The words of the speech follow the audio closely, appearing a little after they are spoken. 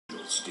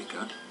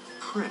sticker,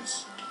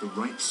 press the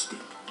right stick.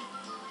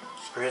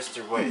 Press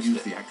the right And stick.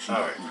 use the action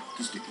button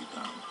to stick it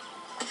down.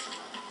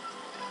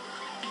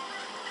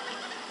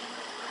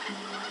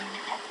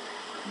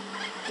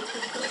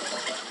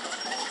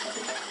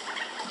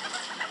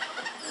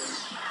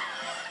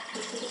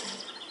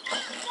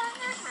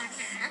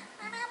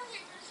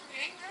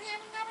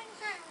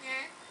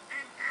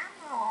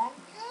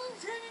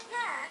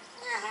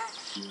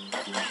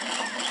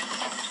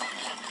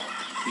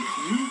 If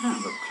you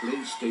have a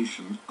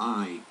PlayStation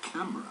Eye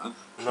camera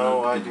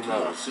plugged into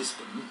your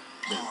system,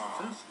 then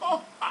first...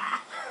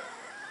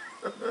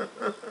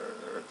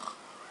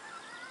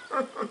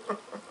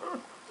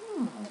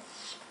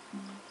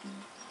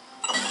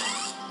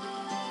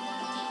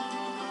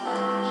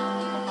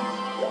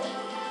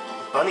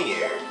 Bunny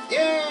ear.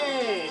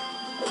 Yay!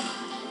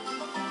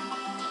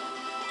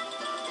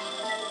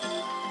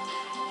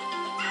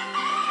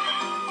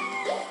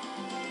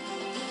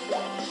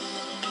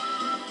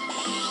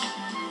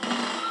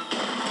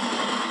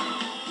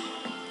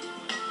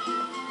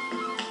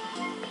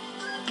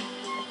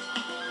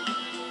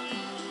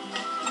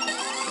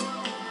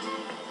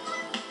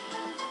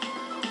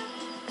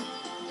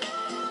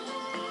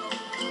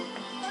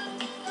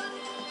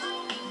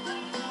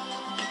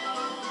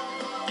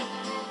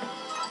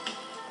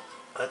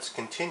 Let's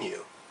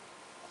continue.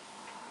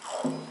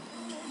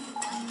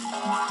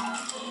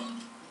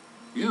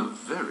 You're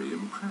very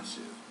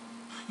impressive.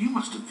 You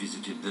must have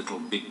visited Little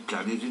Big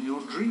Planet in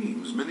your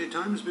dreams many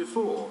times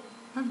before,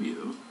 have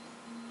you?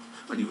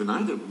 Well, you can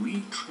either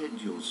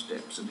retread your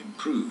steps and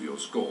improve your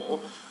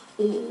score,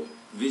 or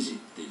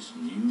visit this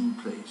new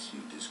place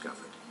you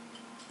discovered.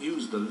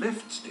 Use the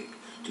left stick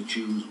to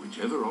choose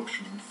whichever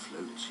option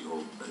floats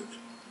your boat.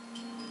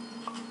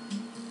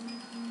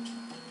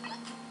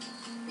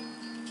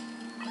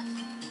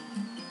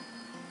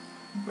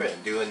 We're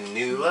gonna do a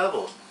new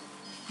level.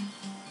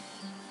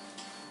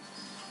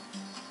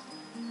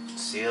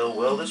 See how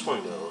well this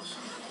one goes.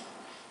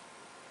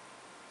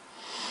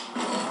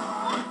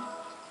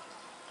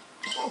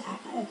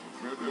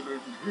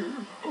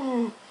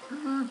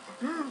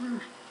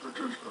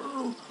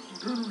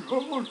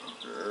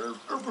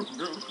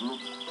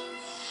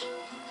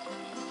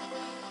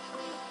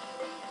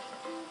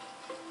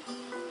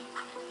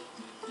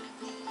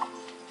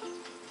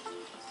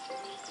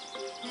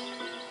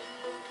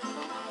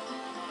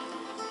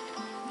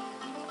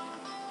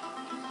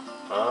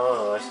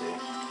 Oh, I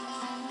see.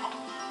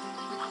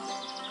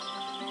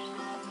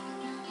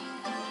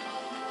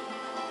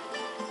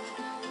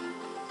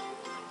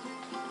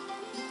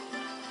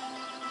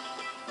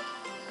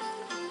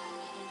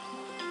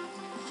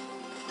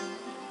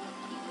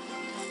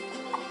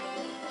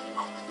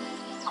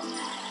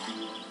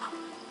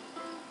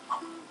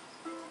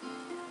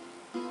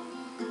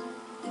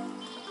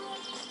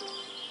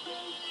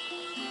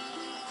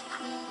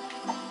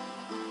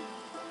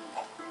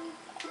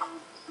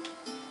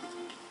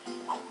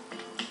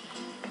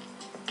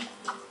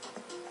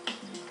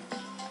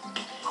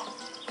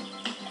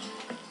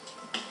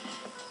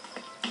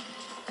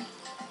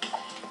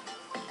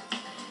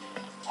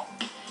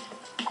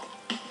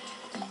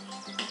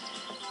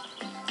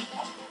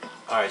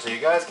 Alright, so you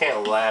guys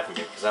can't laugh at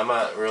me because I'm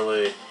not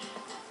really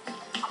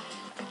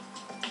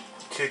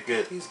too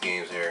good at these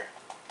games here.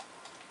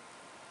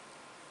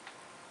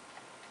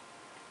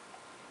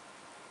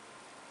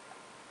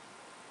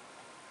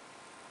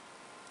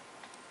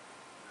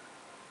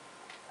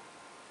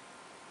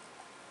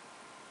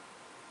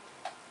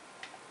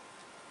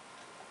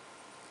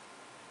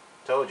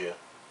 Told you.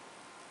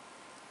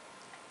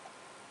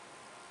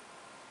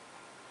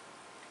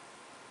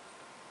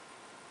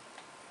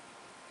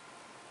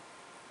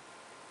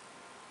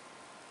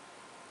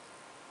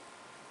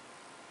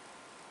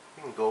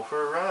 You can go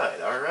for a ride.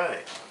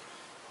 Alright.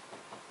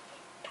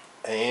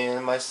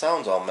 And my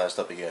sound's all messed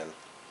up again.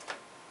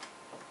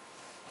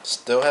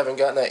 Still haven't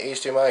gotten that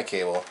HDMI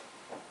cable.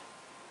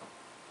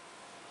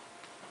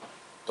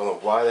 Don't know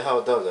why the hell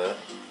it does that.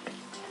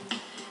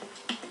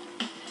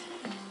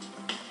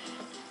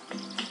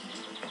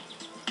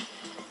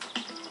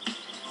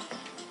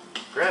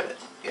 Grab it.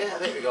 Yeah,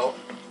 there we go.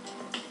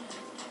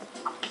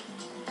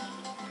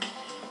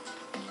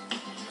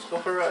 Let's go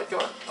for a ride.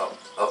 Come on. Oh,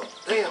 oh,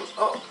 damn.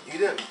 Oh, you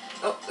didn't.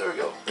 Oh, there we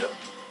go. Yep.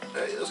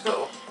 Hey, let's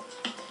go.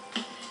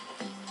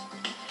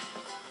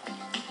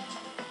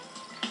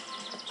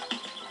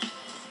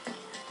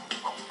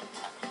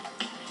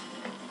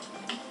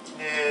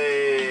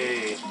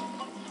 Yay.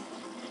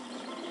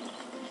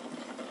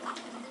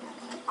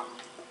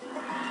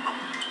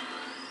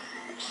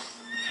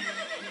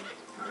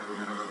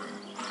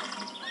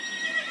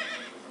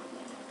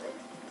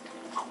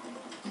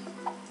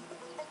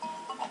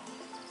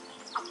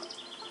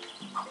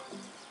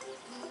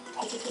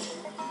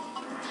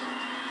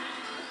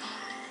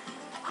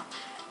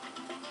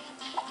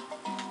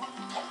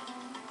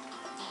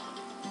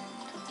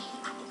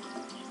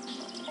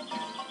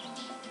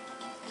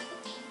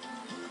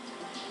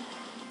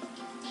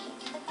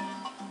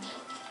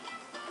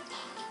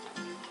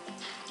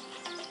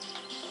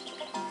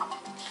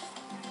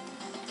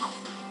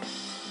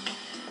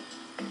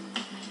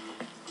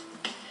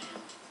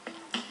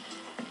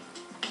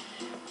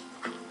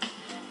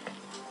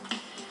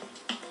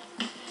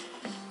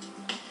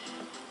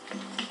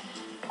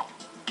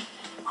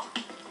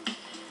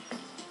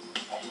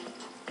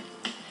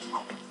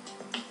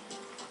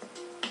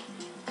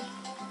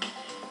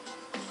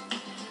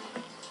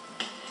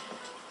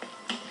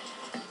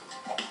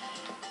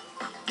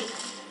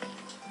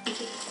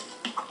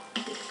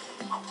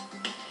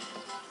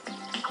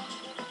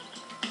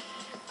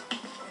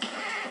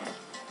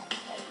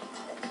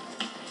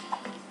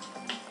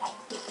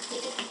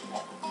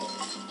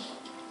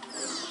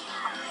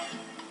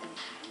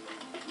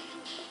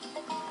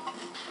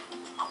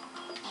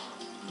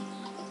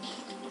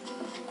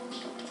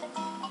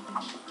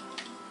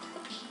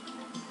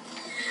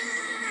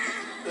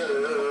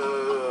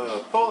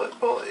 Pull it,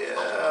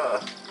 yeah.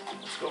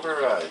 Let's go for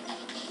a ride.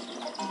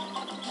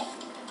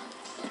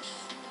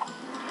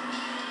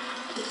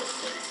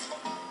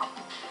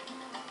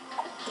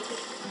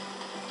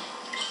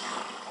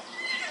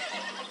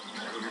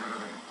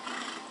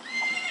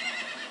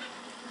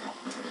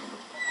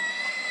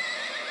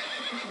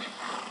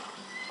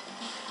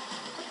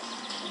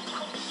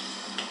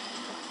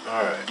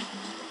 All right.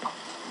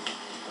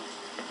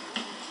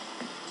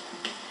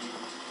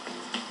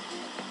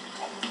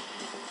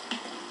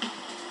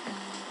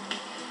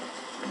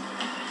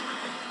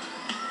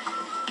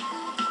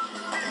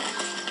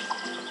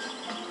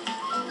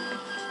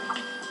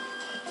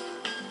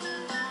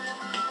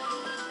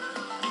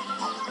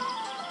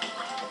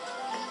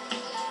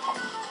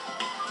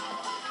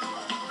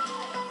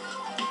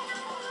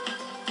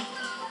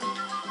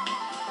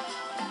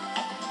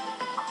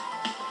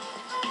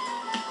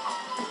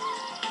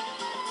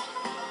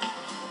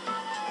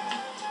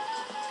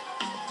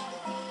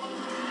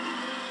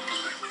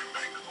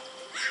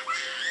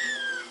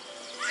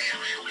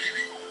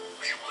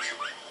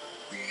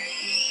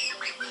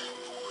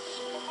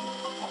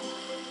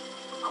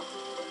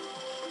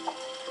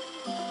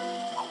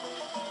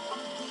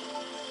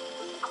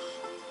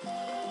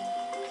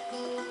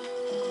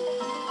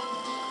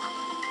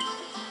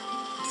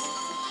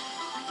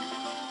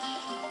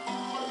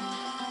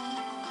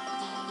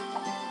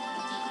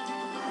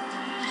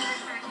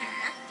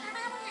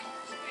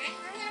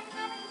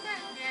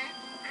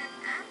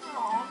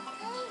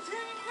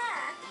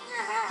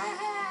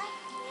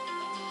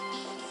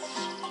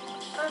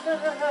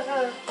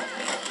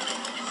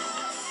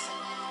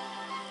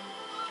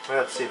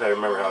 Let's see if I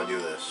remember how to do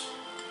this.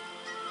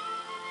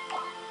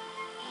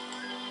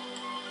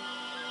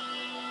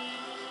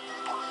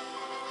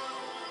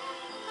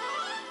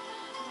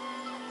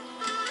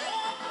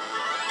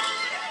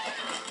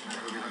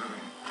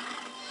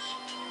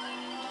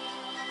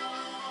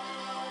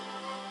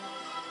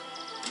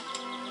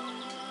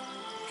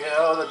 Get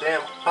out of the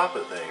damn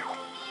puppet thing.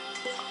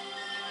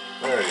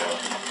 There we go.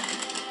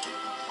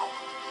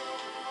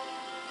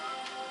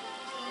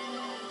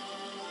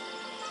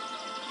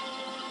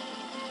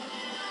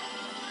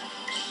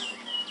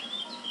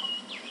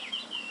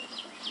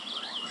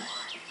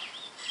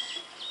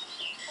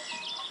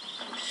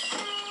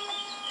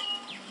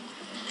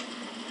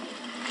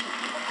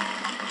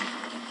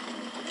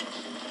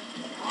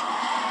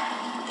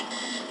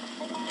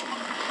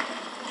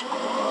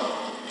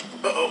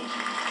 Uh-oh.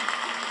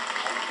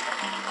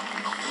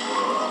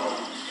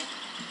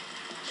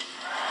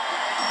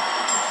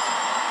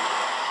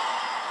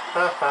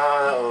 Haha,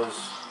 that was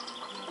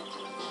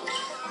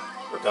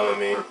dumb of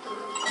me.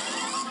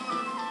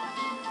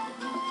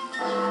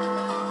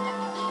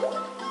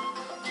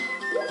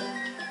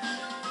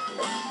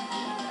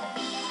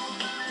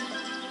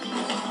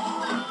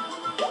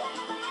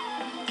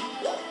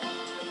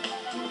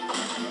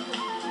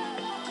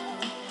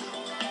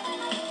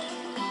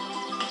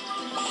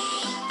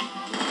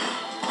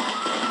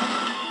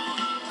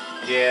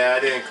 Yeah, I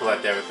didn't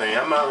collect everything.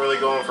 I'm not really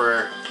going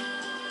for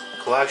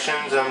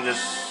collections. I'm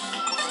just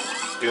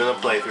doing a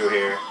playthrough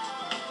here.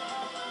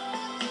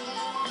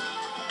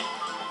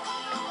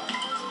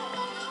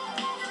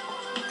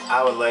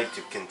 I would like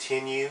to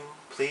continue,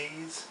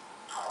 please.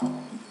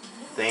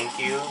 Thank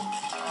you.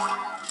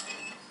 I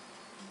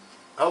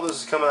hope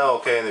this is coming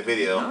out okay in the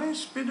video.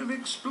 Nice bit of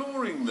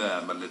exploring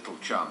there, my little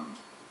chum.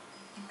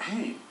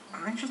 Hey,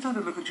 I just had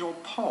a look at your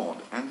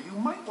pod, and you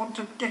might want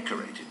to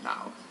decorate it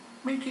now.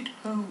 Make it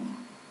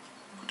home.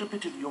 Put a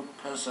bit of your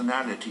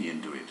personality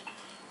into it,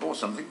 or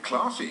something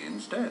classy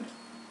instead.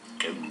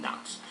 Go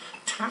nuts.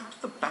 Tap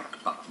the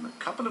back button a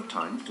couple of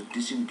times to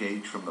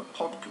disengage from the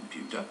pod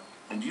computer,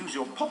 and use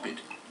your poppet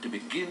to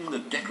begin the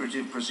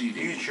decorative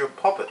proceedings. Use your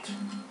puppet.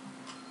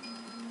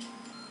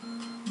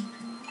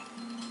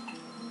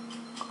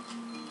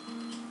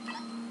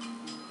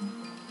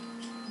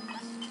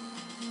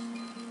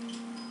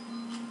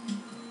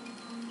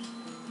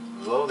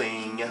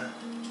 Loading.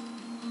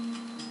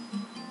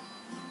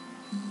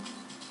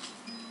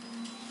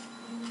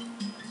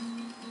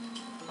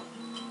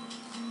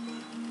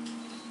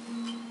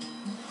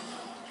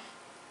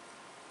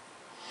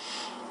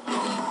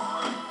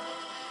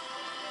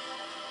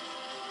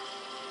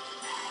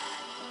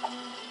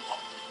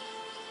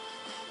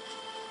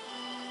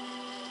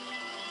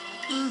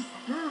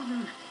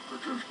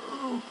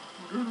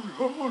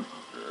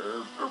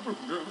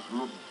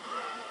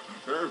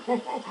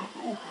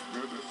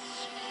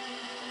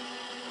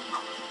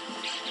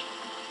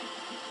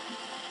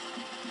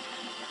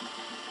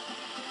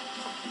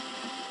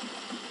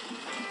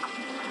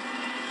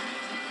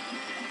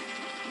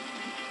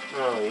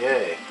 Oh,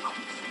 yay.